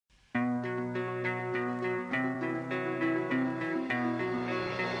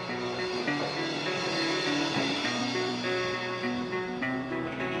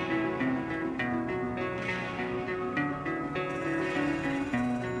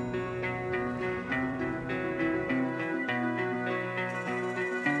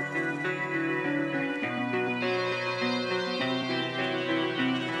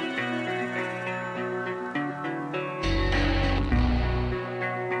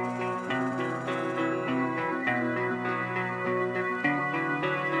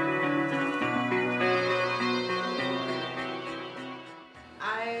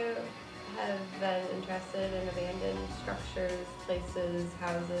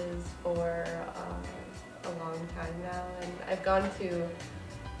houses for a long time now, and I've gone to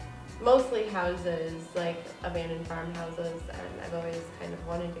mostly houses, like abandoned farmhouses, and I've always kind of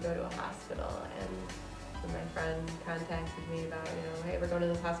wanted to go to a hospital. And when my friend contacted me about, hey, we're going to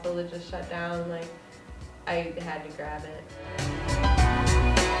this hospital that just shut down, like, I had to grab it.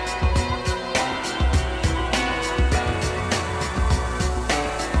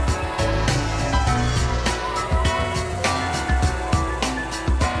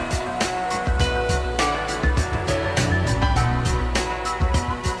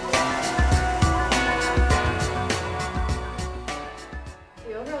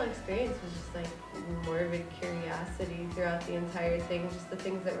 Experience was just like morbid curiosity throughout the entire thing. Just the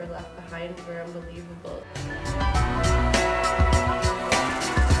things that were left behind were unbelievable.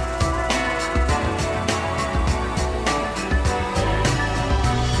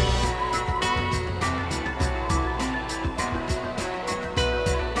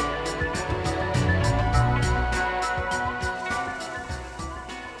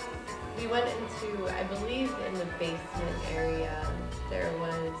 We went into, I believe, in the basement area. There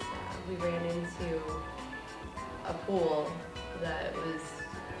was, we ran into a pool that was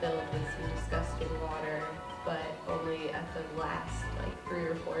filled with some disgusting water, but only at the last, like 3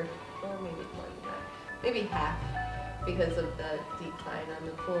 or 4, or maybe more than that, maybe half, because of the decline on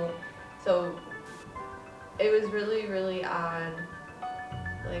the pool. So it was really, really odd,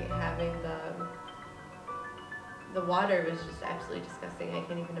 like having the water was just absolutely disgusting. I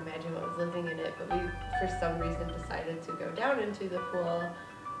can't even imagine what was living in it, but we, for some reason, decided to go down into the pool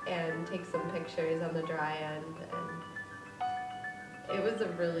and take some pictures on the dry end, and it was a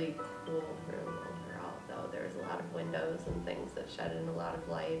really cool room overall, though. There was a lot of windows and things that shed in a lot of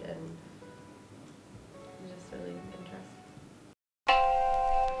light, and it was just really interesting.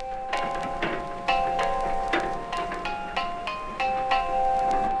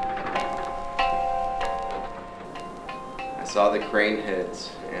 I saw the crane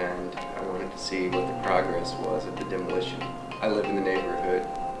hits, and I wanted to see what the progress was of the demolition. I live in the neighborhood,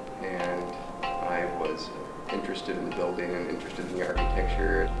 and I was interested in the building and interested in the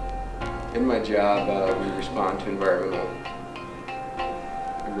architecture. In my job, we respond to environmental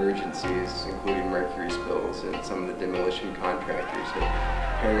emergencies, including mercury spills, and some of the demolition contractors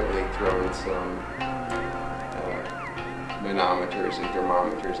have apparently thrown some manometers and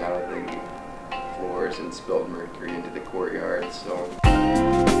thermometers out of the floors and spilled mercury into the courtyard. So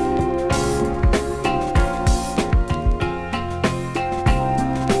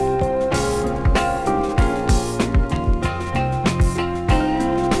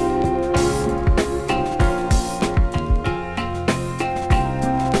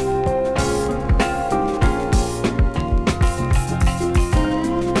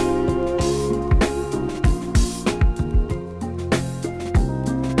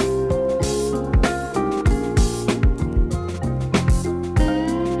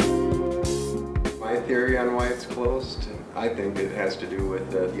theory on why it's closed, I think it has to do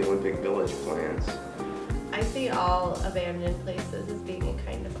with the Olympic Village plans. I see all abandoned places as being a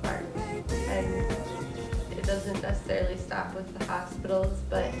kind of art, and it doesn't necessarily stop with the hospitals,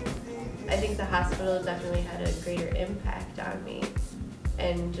 but I think the hospital definitely had a greater impact on me,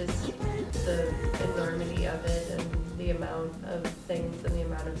 and just the enormity of it and the amount of things and the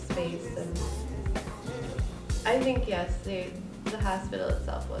amount of space. And I think, yes, the hospital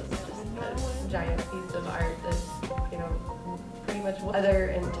itself was just a giant piece of art that, pretty much weather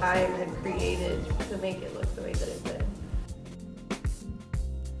and time had created to make it look the way that it did.